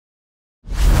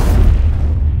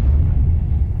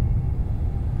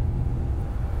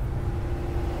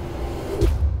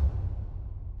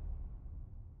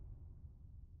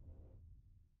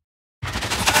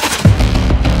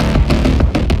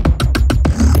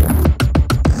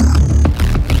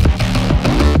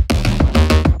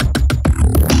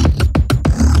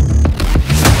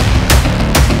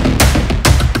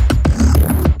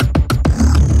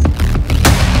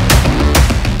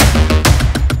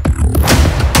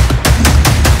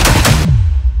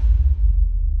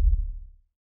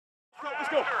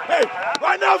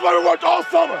That's why we worked all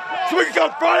summer. So we can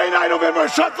come Friday night, November,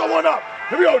 and shut someone up.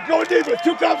 Here we go, going defense.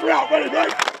 2 counts, we're out. Ready,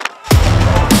 right?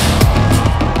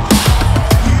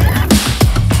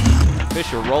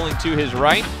 Fisher rolling to his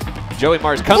right. Joey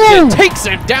Mars comes in, takes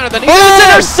him down at the knee,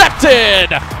 and it's intercepted!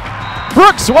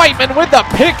 Brooks Whiteman with the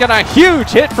pick and a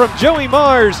huge hit from Joey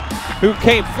Mars, who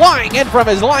came flying in from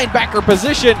his linebacker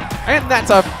position, and that's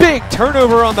a big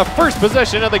turnover on the first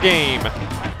possession of the game.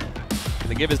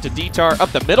 The give is to Detar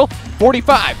up the middle,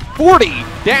 45, 40,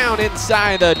 down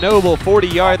inside the Noble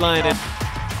 40-yard line, and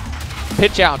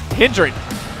pitch out Hendren,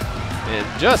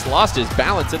 and just lost his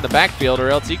balance in the backfield, or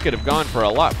else he could have gone for a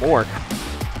lot more.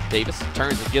 Davis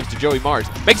turns and gives to Joey Mars,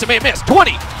 makes a man miss,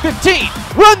 20, 15,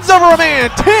 runs over a man,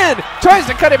 10, tries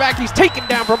to cut it back, he's taken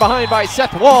down from behind by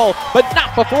Seth Wall, but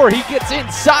not before he gets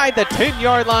inside the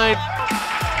 10-yard line.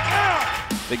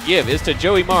 The give is to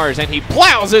Joey Mars, and he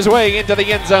plows his way into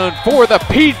the end zone for the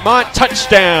Piedmont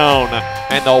touchdown.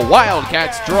 And the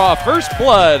Wildcats draw first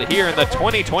blood here in the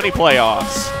 2020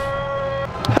 playoffs.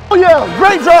 Oh yeah,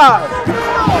 great drive!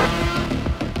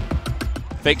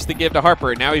 Fakes the give to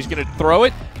Harper, now he's gonna throw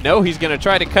it. No, he's gonna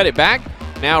try to cut it back.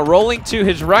 Now rolling to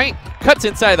his right, cuts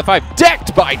inside the 5,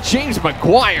 decked by James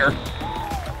McGuire.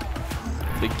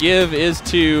 The give is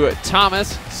to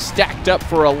Thomas, stacked up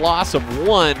for a loss of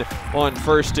 1 on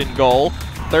 1st and goal.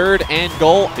 3rd and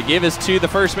goal. The give is to the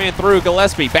first man through,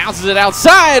 Gillespie. Bounces it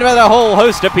outside with a whole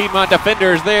host of Piedmont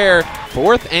defenders there.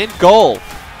 4th and goal.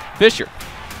 Fisher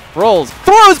rolls,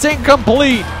 throws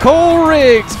incomplete. Cole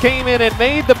Riggs came in and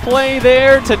made the play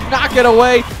there to knock it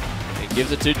away. And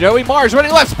gives it to Joey Mars,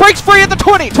 running left, breaks free at the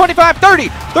 20, 25, 30,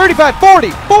 35,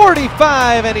 40,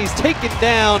 45, and he's taken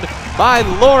down by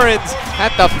Lawrence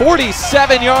at the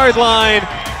 47-yard line.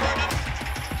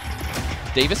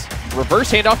 Davis,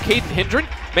 reverse handoff, Caden Hendren,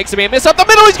 makes a man miss up the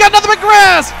middle, he's got nothing but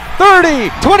grass! 30,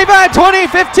 25, 20,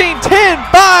 15, 10,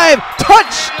 5,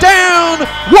 touchdown,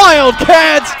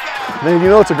 Wildcats! Man, you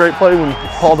know it's a great play when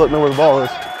Paul doesn't know where the ball is.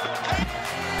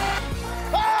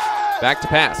 Back to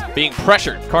pass, being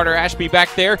pressured, Carter Ashby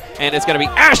back there, and it's gonna be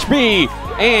Ashby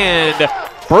and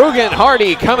Brogan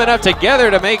Hardy coming up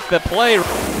together to make the play.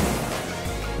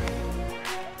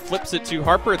 Flips it to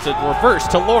Harper, it's a reverse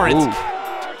to Lawrence. Ooh.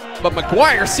 But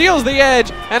McGuire seals the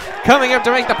edge, and coming up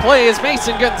to make the play is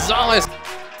Mason Gonzalez.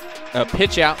 A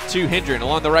pitch out to Hendren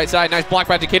along the right side. Nice block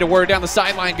by Decatur Warrior. Down the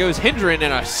sideline goes Hendren,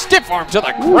 and a stiff arm to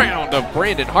the ground of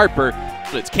Brandon Harper.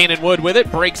 So it's Cannon Wood with it,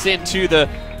 breaks into the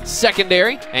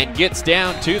secondary, and gets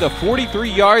down to the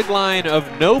 43-yard line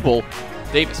of Noble.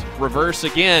 Davis, reverse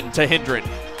again to Hendren.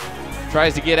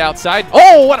 Tries to get outside.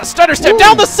 Oh, what a stutter step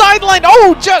down the sideline.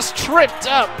 Oh, just tripped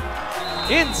up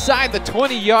inside the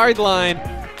 20-yard line.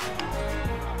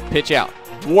 Pitch out.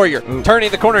 Warrior turning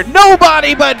the corner.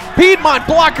 Nobody but Piedmont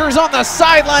blockers on the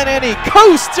sideline, and he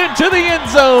coasts into the end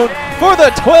zone for the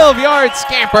 12-yard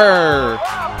scamper.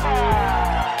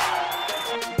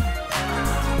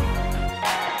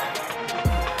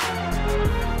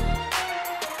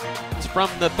 It's from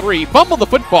the 3. Fumbled the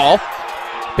football.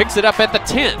 Picks it up at the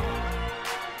 10.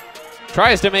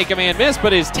 Tries to make a man miss,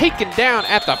 but is taken down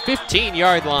at the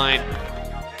 15-yard line.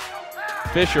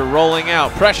 Fisher rolling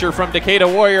out, pressure from Decatur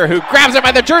Warrior, who grabs him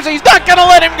by the jersey. He's not gonna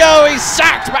let him go. He's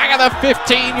sacked back at the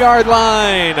 15-yard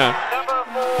line.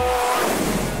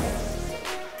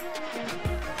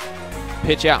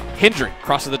 Pitch out, Hendren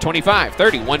crosses the 25,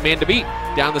 30, one man to beat.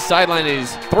 Down the sideline,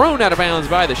 is thrown out of bounds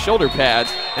by the shoulder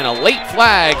pads, and a late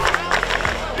flag.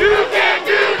 You can't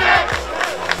do that!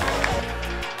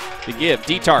 To give,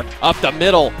 Detar up the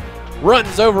middle.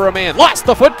 Runs over a man, lost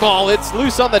the football. It's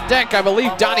loose on the deck. I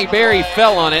believe Donnie Berry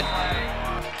fell on it.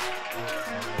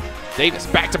 Davis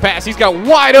back to pass. He's got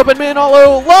wide open men all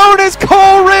alone. Is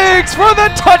Cole Riggs for the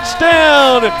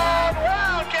touchdown. I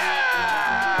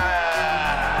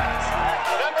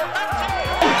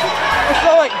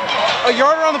saw like a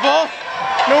yard around the ball.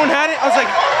 No one had it. I was like,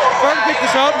 if I could pick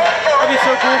this up, that'd be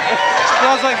so cool. And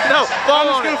I was like, no, I'm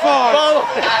just gonna fall.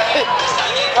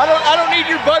 I don't need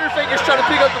your butterfingers trying to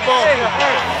pick up the ball.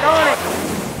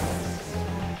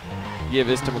 Give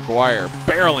this to McGuire.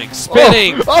 Barreling,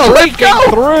 spinning, breaking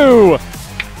through.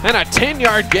 And a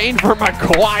 10-yard gain for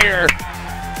McGuire.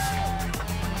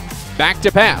 Back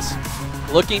to pass.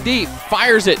 Looking deep,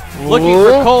 fires it, looking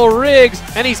for Cole Riggs,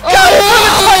 and he's got it for the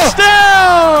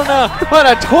touchdown! What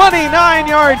a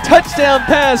 29-yard touchdown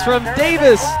pass from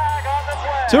Davis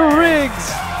to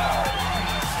Riggs.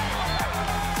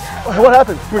 What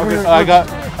happened? Okay, I got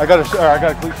a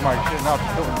cleat in my shin. Now.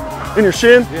 In your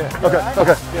shin? Yeah.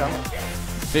 Okay. Yeah.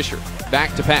 Fisher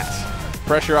back to pass.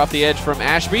 Pressure off the edge from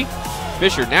Ashby.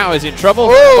 Fisher now is in trouble.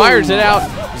 Fires it out.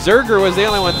 Zerger was the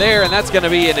only one there, and that's going to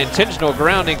be an intentional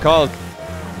grounding call.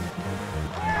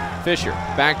 Fisher,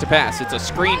 back to pass. It's a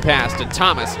screen pass to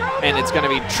Thomas, and it's going to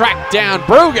be tracked down.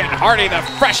 Brogan Hardy, the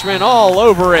freshman, all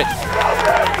over it.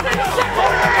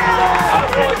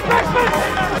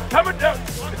 Coming down.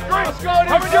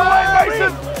 Coming your way,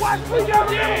 Mason.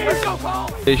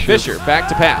 Fisher, back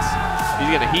to pass. He's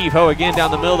going to heave-ho again down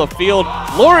the middle of the field.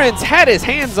 Lawrence had his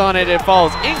hands on it. It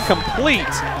falls incomplete.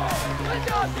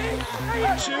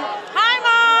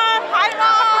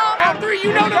 Round 3,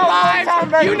 you know the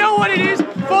vibes. You know what it is.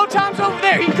 Full time's over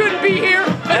there. He couldn't be here,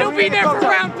 but he'll be there for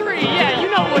round 3. Yeah, you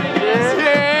know what it is.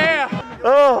 Yeah.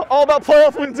 Oh, all about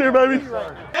playoff wins here, baby. Hey,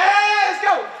 let's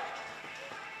go.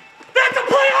 That's a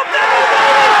playoff day.